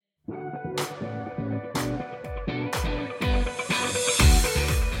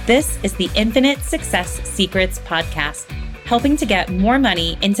This is the Infinite Success Secrets podcast, helping to get more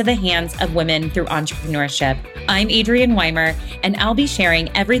money into the hands of women through entrepreneurship. I'm Adrienne Weimer, and I'll be sharing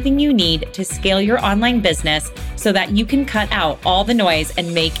everything you need to scale your online business so that you can cut out all the noise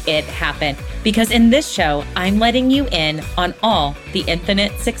and make it happen. Because in this show, I'm letting you in on all the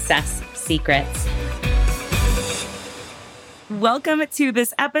infinite success secrets. Welcome to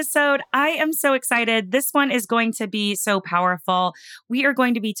this episode. I am so excited. This one is going to be so powerful. We are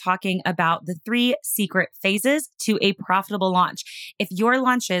going to be talking about the 3 secret phases to a profitable launch. If your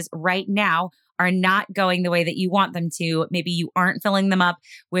launches right now are not going the way that you want them to, maybe you aren't filling them up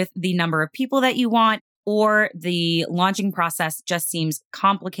with the number of people that you want, or the launching process just seems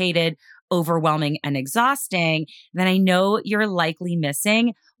complicated, overwhelming, and exhausting, then I know you're likely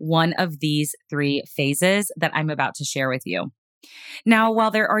missing one of these 3 phases that I'm about to share with you. Now, while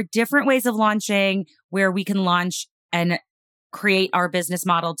there are different ways of launching where we can launch and create our business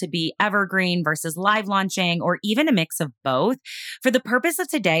model to be evergreen versus live launching, or even a mix of both, for the purpose of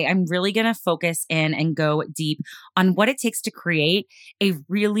today, I'm really going to focus in and go deep on what it takes to create a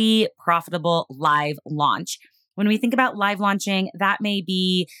really profitable live launch. When we think about live launching, that may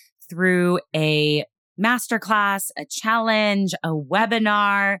be through a masterclass, a challenge, a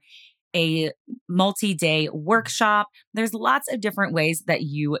webinar, a multi-day workshop. There's lots of different ways that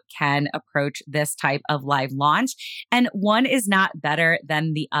you can approach this type of live launch, and one is not better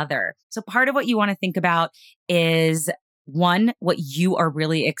than the other. So part of what you want to think about is, one, what you are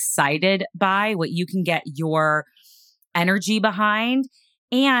really excited by, what you can get your energy behind,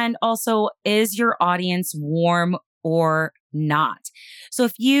 and also, is your audience warm or not? So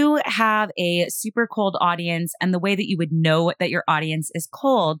if you have a super cold audience, and the way that you would know that your audience is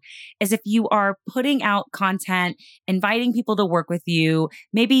cold is if you are putting out content, inviting people to work with you.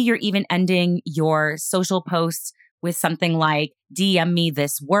 Maybe you're even ending your social posts with something like DM me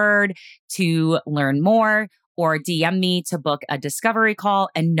this word to learn more, or DM me to book a discovery call,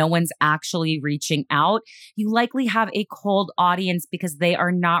 and no one's actually reaching out. You likely have a cold audience because they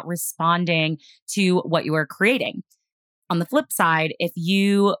are not responding to what you are creating. On the flip side, if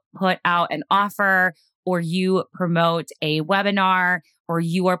you put out an offer, or you promote a webinar, or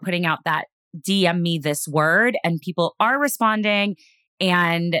you are putting out that DM me this word, and people are responding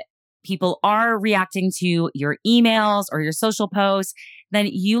and people are reacting to your emails or your social posts, then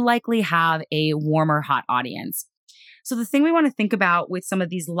you likely have a warmer, hot audience. So the thing we want to think about with some of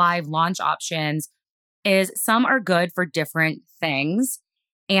these live launch options is some are good for different things.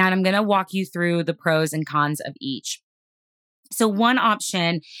 And I'm going to walk you through the pros and cons of each. So one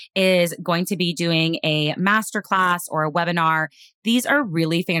option is going to be doing a masterclass or a webinar. These are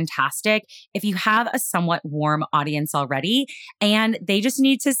really fantastic if you have a somewhat warm audience already, and they just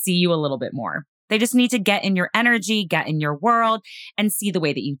need to see you a little bit more. They just need to get in your energy, get in your world, and see the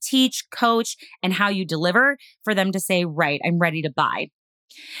way that you teach, coach, and how you deliver for them to say, right, I'm ready to buy.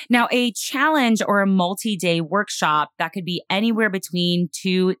 Now, a challenge or a multi-day workshop, that could be anywhere between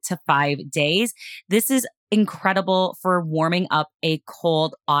 2 to 5 days. This is incredible for warming up a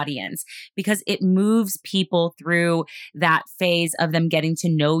cold audience because it moves people through that phase of them getting to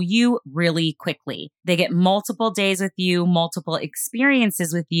know you really quickly. They get multiple days with you, multiple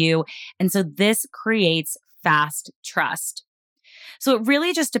experiences with you. And so this creates fast trust. So it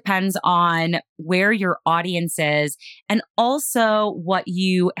really just depends on where your audience is, and also what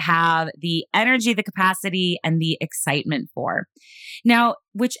you have the energy, the capacity, and the excitement for. Now,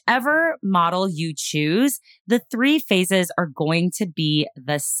 whichever model you choose, the 3 phases are going to be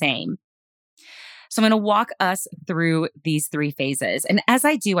the same. So I'm going to walk us through these 3 phases. And as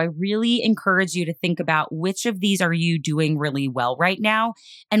I do, I really encourage you to think about which of these are you doing really well right now,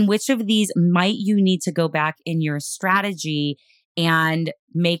 and which of these might you need to go back in your strategy and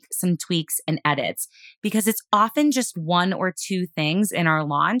make some tweaks and edits, because it's often just 1 or 2 things in our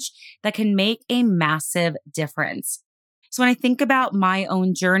launch that can make a massive difference. So when I think about my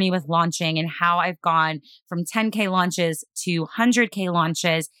own journey with launching and how I've gone from 10K launches to 100K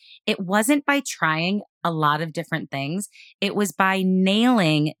launches, it wasn't by trying a lot of different things. It was by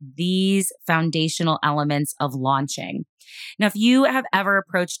nailing these foundational elements of launching. Now, if you have ever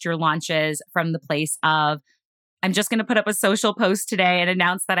approached your launches from the place of, I'm just going to put up a social post today and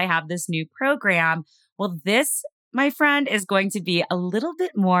announce that I have this new program. Well, this, my friend, is going to be a little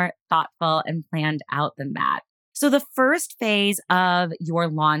bit more thoughtful and planned out than that. So the first phase of your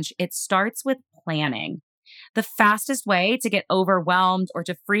launch, it starts with planning. The fastest way to get overwhelmed or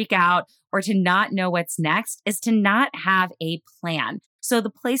to freak out or to not know what's next is to not have a plan. So the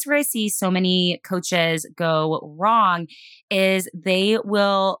place where I see so many coaches go wrong is they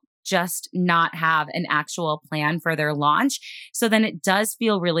will just not have an actual plan for their launch. So then it does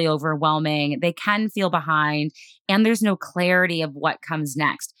feel really overwhelming. They can feel behind, and there's no clarity of what comes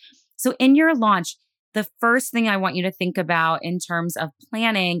next. So in your launch, the first thing I want you to think about in terms of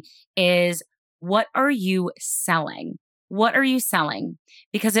planning is, what are you selling? What are you selling?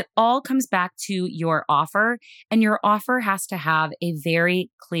 Because it all comes back to your offer, and your offer has to have a very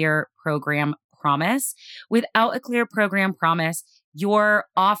clear program promise. Without a clear program promise, your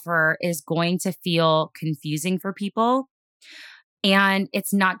offer is going to feel confusing for people, and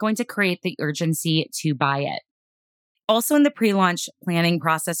it's not going to create the urgency to buy it. Also, in the pre-launch planning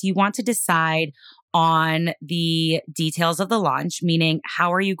process, you want to decide on the details of the launch, meaning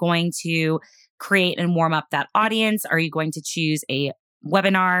how are you going to create and warm up that audience? Are you going to choose a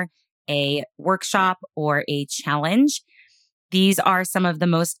webinar, a workshop, or a challenge? These are some of the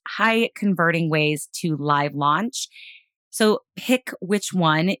most high converting ways to live launch. So pick which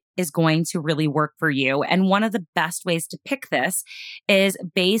one is going to really work for you. And one of the best ways to pick this is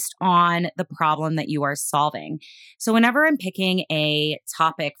based on the problem that you are solving. So whenever I'm picking a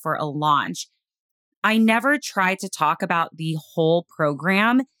topic for a launch, I never try to talk about the whole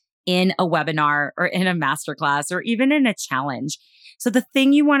program in a webinar or in a masterclass or even in a challenge. So the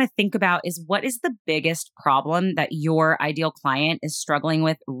thing you want to think about is, what is the biggest problem that your ideal client is struggling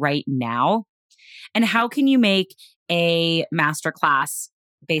with right now? And how can you make a masterclass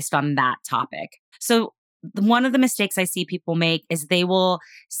based on that topic? So one of the mistakes I see people make is they will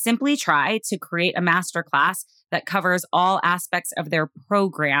simply try to create a masterclass that covers all aspects of their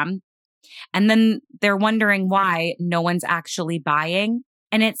program. And then they're wondering why no one's actually buying.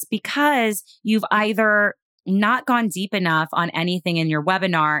 And it's because you've either not gone deep enough on anything in your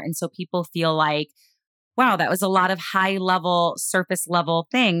webinar. And so people feel like, wow, that was a lot of high level, surface level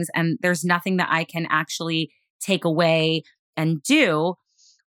things, and there's nothing that I can actually take away and do.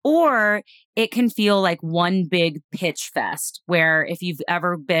 Or it can feel like one big pitch fest, where if you've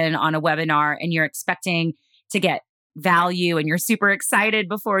ever been on a webinar and you're expecting to get value and you're super excited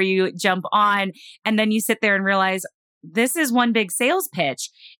before you jump on, and then you sit there and realize this is one big sales pitch,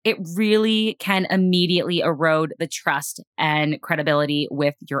 it really can immediately erode the trust and credibility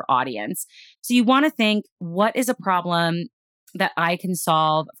with your audience. So you want to think, what is a problem that I can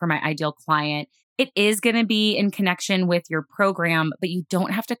solve for my ideal client? It is going to be in connection with your program, but you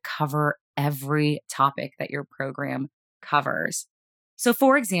don't have to cover every topic that your program covers. So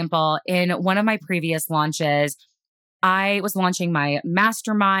for example, in one of my previous launches, I was launching my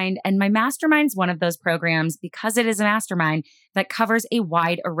mastermind, and my mastermind is one of those programs, because it is a mastermind, that covers a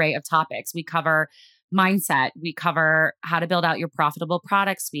wide array of topics. We cover mindset. We cover how to build out your profitable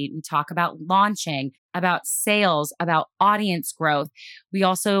product suite. We talk about launching, about sales, about audience growth. We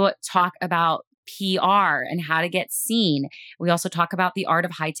also talk about PR and how to get seen. We also talk about the art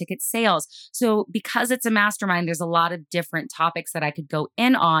of high ticket sales. So because it's a mastermind, there's a lot of different topics that I could go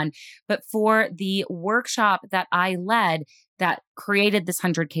in on. But for the workshop that I led that created this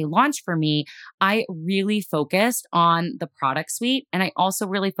 100K launch for me, I really focused on the product suite, and I also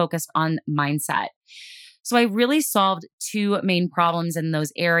really focused on mindset. So I really solved two main problems in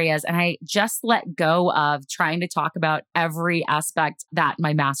those areas, and I just let go of trying to talk about every aspect that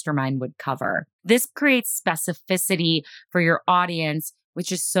my mastermind would cover. This creates specificity for your audience,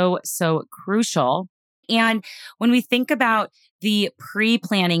 which is so, so crucial. And when we think about the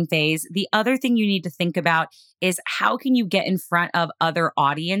pre-planning phase, the other thing you need to think about is, how can you get in front of other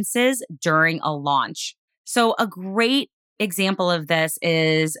audiences during a launch? So a great example of this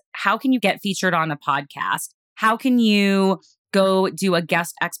is, how can you get featured on a podcast? How can you go do a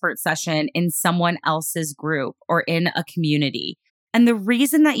guest expert session in someone else's group or in a community? And the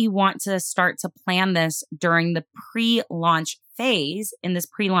reason that you want to start to plan this during the pre-launch phase, in this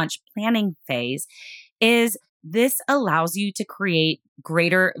pre-launch planning phase, is this allows you to create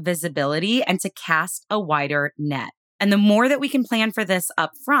greater visibility and to cast a wider net. And the more that we can plan for this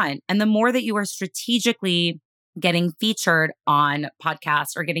up front, and the more that you are strategically getting featured on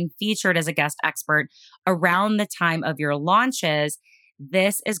podcasts or getting featured as a guest expert around the time of your launches,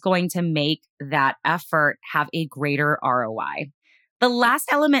 this is going to make that effort have a greater ROI. The last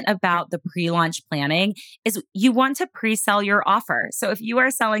element about the pre-launch planning is, you want to pre-sell your offer. So if you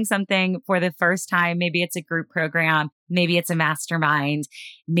are selling something for the first time, maybe it's a group program, maybe it's a mastermind,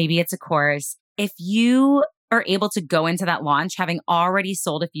 maybe it's a course. If you are able to go into that launch having already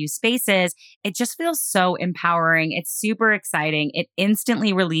sold a few spaces, it just feels so empowering. It's super exciting. It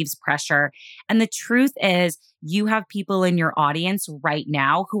instantly relieves pressure. And the truth is, you have people in your audience right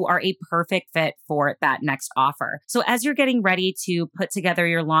now who are a perfect fit for that next offer. So as you're getting ready to put together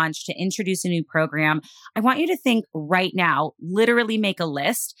your launch, to introduce a new program, I want you to think right now, literally make a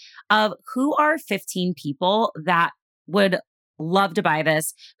list of who are 15 people that would love to buy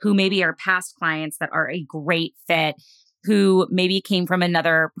this, who maybe are past clients that are a great fit, who maybe came from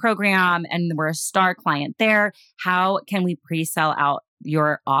another program and were a star client there. How can we pre-sell out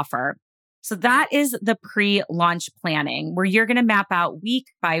your offer? So that is the pre-launch planning, where you're going to map out week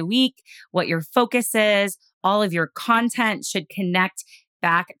by week what your focus is. All of your content should connect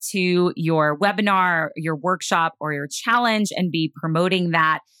back to your webinar, your workshop, or your challenge and be promoting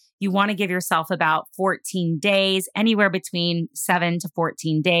that. You want to give yourself about 14 days, anywhere between 7 to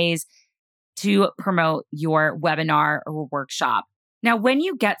 14 days to promote your webinar or workshop. Now, when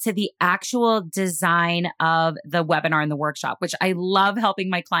you get to the actual design of the webinar and the workshop, which I love helping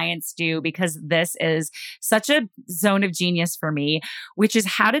my clients do because this is such a zone of genius for me, which is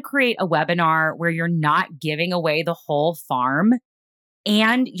how to create a webinar where you're not giving away the whole farm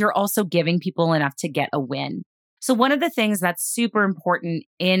and you're also giving people enough to get a win. So one of the things that's super important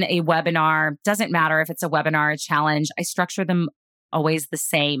in a webinar, doesn't matter if it's a webinar, a challenge, I structure them always the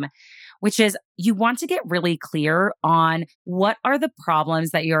same, which is you want to get really clear on what are the problems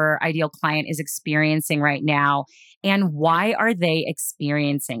that your ideal client is experiencing right now and why are they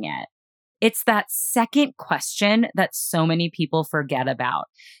experiencing it? It's that second question that so many people forget about.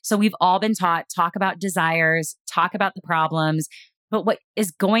 So we've all been taught, talk about desires, talk about the problems. But what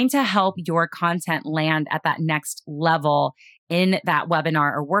is going to help your content land at that next level in that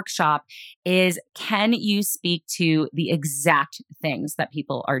webinar or workshop is, can you speak to the exact things that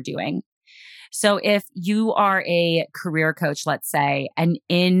people are doing? So if you are a career coach, let's say, and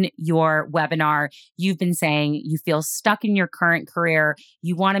in your webinar, you've been saying you feel stuck in your current career,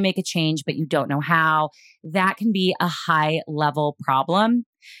 you want to make a change, but you don't know how, that can be a high level problem.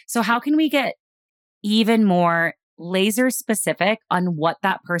 So how can we get even more laser specific on what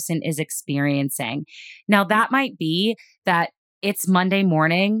that person is experiencing? Now, that might be that it's Monday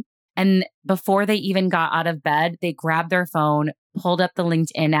morning and before they even got out of bed, they grabbed their phone, pulled up the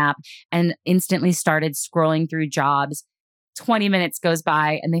LinkedIn app and instantly started scrolling through jobs. 20 minutes goes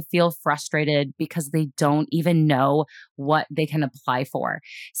by and they feel frustrated because they don't even know what they can apply for.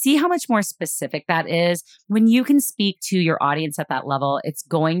 See how much more specific that is? When you can speak to your audience at that level, it's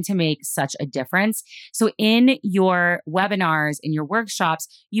going to make such a difference. So in your webinars, in your workshops,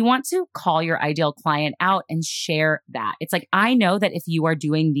 you want to call your ideal client out and share that. It's like, I know that if you are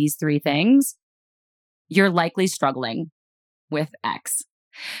doing these 3 things, you're likely struggling with X.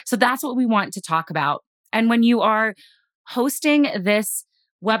 So that's what we want to talk about. And when you are hosting this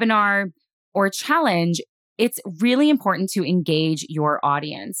webinar or challenge, it's really important to engage your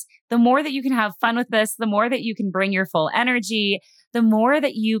audience. The more that you can have fun with this, the more that you can bring your full energy, the more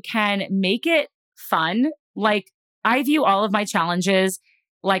that you can make it fun. Like, I view all of my challenges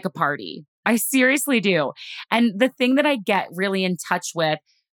like a party. I seriously do. And the thing that I get really in touch with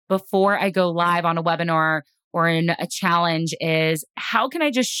before I go live on a webinar or in a challenge is, how can I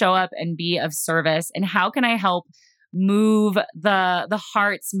just show up and be of service? And how can I help move the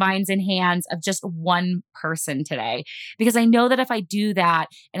hearts, minds, and hands of just one person today? Because I know that if I do that,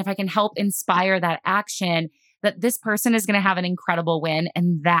 and if I can help inspire that action, that this person is going to have an incredible win.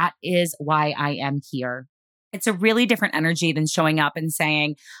 And that is why I am here. It's a really different energy than showing up and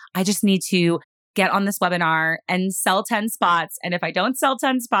saying, I just need to get on this webinar and sell 10 spots. And if I don't sell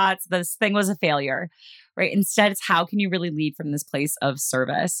 10 spots, this thing was a failure, right? Instead, it's how can you really lead from this place of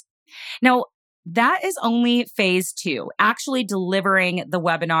service? Now, that is only phase 2, actually delivering the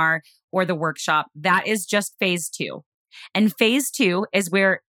webinar or the workshop. That is just phase 2. And phase 2 is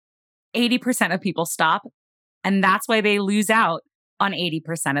where 80% of people stop. And that's why they lose out on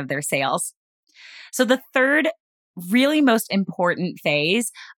 80% of their sales. So the third really most important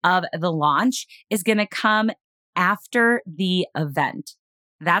phase of the launch is going to come after the event.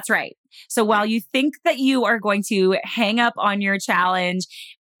 That's right. So while you think that you are going to hang up on your challenge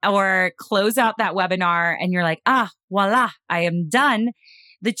or close out that webinar and you're like, voila, I am done.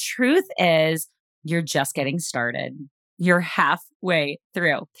 The truth is you're just getting started. You're halfway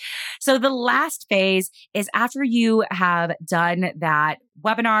through. So the last phase is after you have done that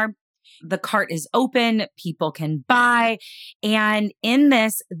webinar, the cart is open, people can buy. And in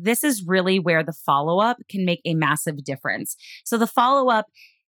this is really where the follow-up can make a massive difference. So the follow-up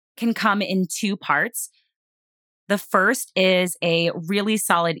can come in 2 parts. The first is a really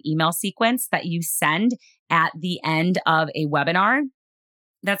solid email sequence that you send at the end of a webinar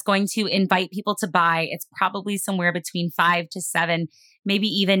that's going to invite people to buy. It's probably somewhere between 5 to 7, maybe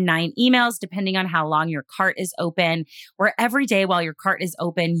even 9 emails, depending on how long your cart is open, where every day while your cart is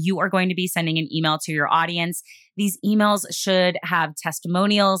open, you are going to be sending an email to your audience. These emails should have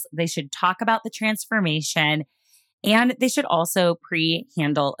testimonials. They should talk about the transformation, and they should also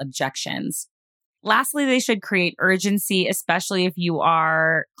pre-handle objections. Lastly, they should create urgency, especially if you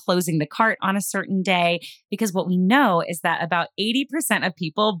are closing the cart on a certain day, because what we know is that about 80% of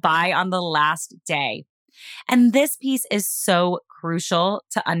people buy on the last day. And this piece is so crucial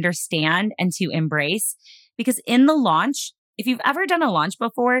to understand and to embrace, because in the launch, if you've ever done a launch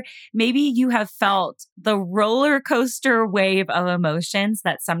before, maybe you have felt the roller coaster wave of emotions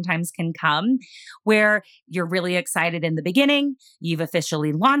that sometimes can come, where you're really excited in the beginning, you've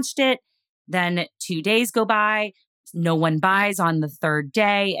officially launched it. Then 2 days go by, no one buys on the 3rd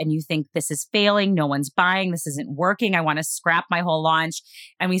day, and you think this is failing, no one's buying, this isn't working, I want to scrap my whole launch.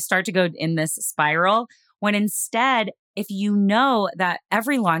 And we start to go in this spiral, when instead, if you know that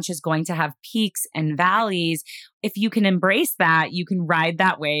every launch is going to have peaks and valleys, if you can embrace that, you can ride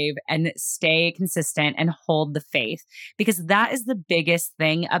that wave and stay consistent and hold the faith, because that is the biggest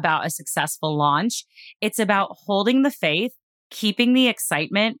thing about a successful launch. It's about holding the faith, keeping the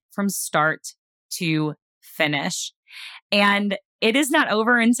excitement from start to finish. And it is not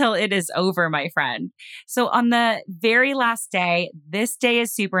over until it is over, my friend. So on the very last day, this day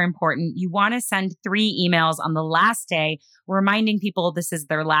is super important. You want to send 3 emails on the last day, reminding people this is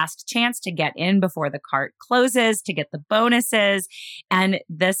their last chance to get in before the cart closes, to get the bonuses. And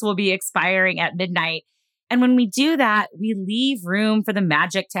this will be expiring at midnight. And when we do that, we leave room for the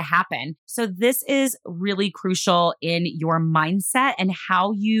magic to happen. So this is really crucial in your mindset and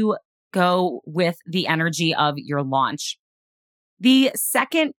how you go with the energy of your launch. The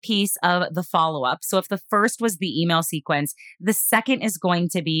second piece of the follow-up, so if the first was the email sequence, the second is going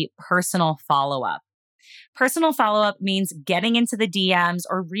to be personal follow-up. Personal follow-up means getting into the DMs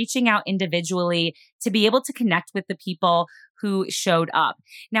or reaching out individually to be able to connect with the people who showed up.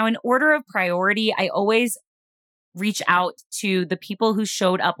 Now, in order of priority, I always reach out to the people who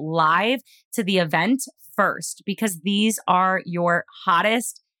showed up live to the event first, because these are your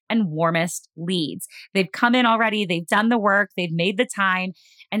hottest and warmest leads. They've come in already, they've done the work, they've made the time.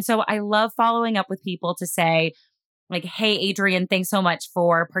 And so I love following up with people to say, like, hey, Adrienne, thanks so much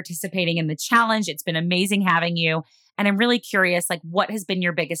for participating in the challenge. It's been amazing having you. And I'm really curious, like, what has been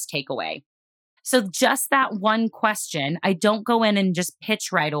your biggest takeaway? So just that one question, I don't go in and just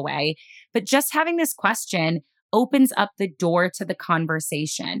pitch right away, but just having this question opens up the door to the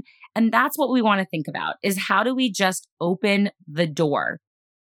conversation. And that's what we want to think about, is how do we just open the door?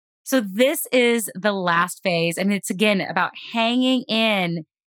 So this is the last phase. And it's, again, about hanging in,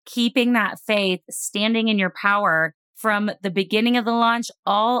 keeping that faith, standing in your power from the beginning of the launch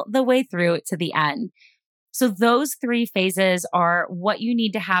all the way through to the end. So those 3 phases are what you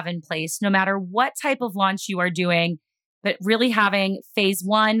need to have in place, no matter what type of launch you are doing, but really having phase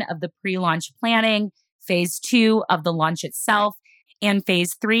 1 of the pre-launch planning, phase 2 of the launch itself, and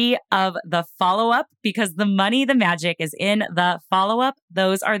phase 3 of the follow-up, because the money, the magic is in the follow-up.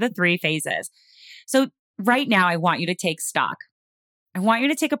 Those are the 3 phases. So right now, I want you to take stock. I want you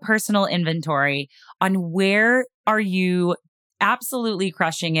to take a personal inventory on where are you absolutely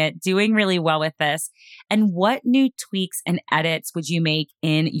crushing it, doing really well with this, and what new tweaks and edits would you make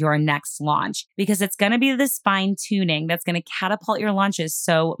in your next launch? Because it's going to be this fine tuning that's going to catapult your launches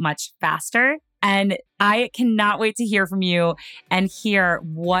so much faster. And I cannot wait to hear from you and hear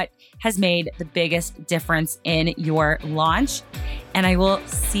what has made the biggest difference in your launch. And I will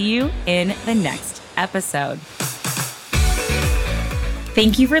see you in the next episode.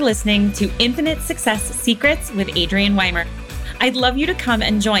 Thank you for listening to Infinite Success Secrets with Adrienne Weimer. I'd love you to come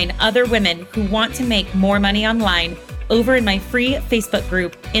and join other women who want to make more money online over in my free Facebook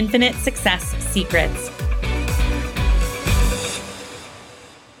group, Infinite Success Secrets.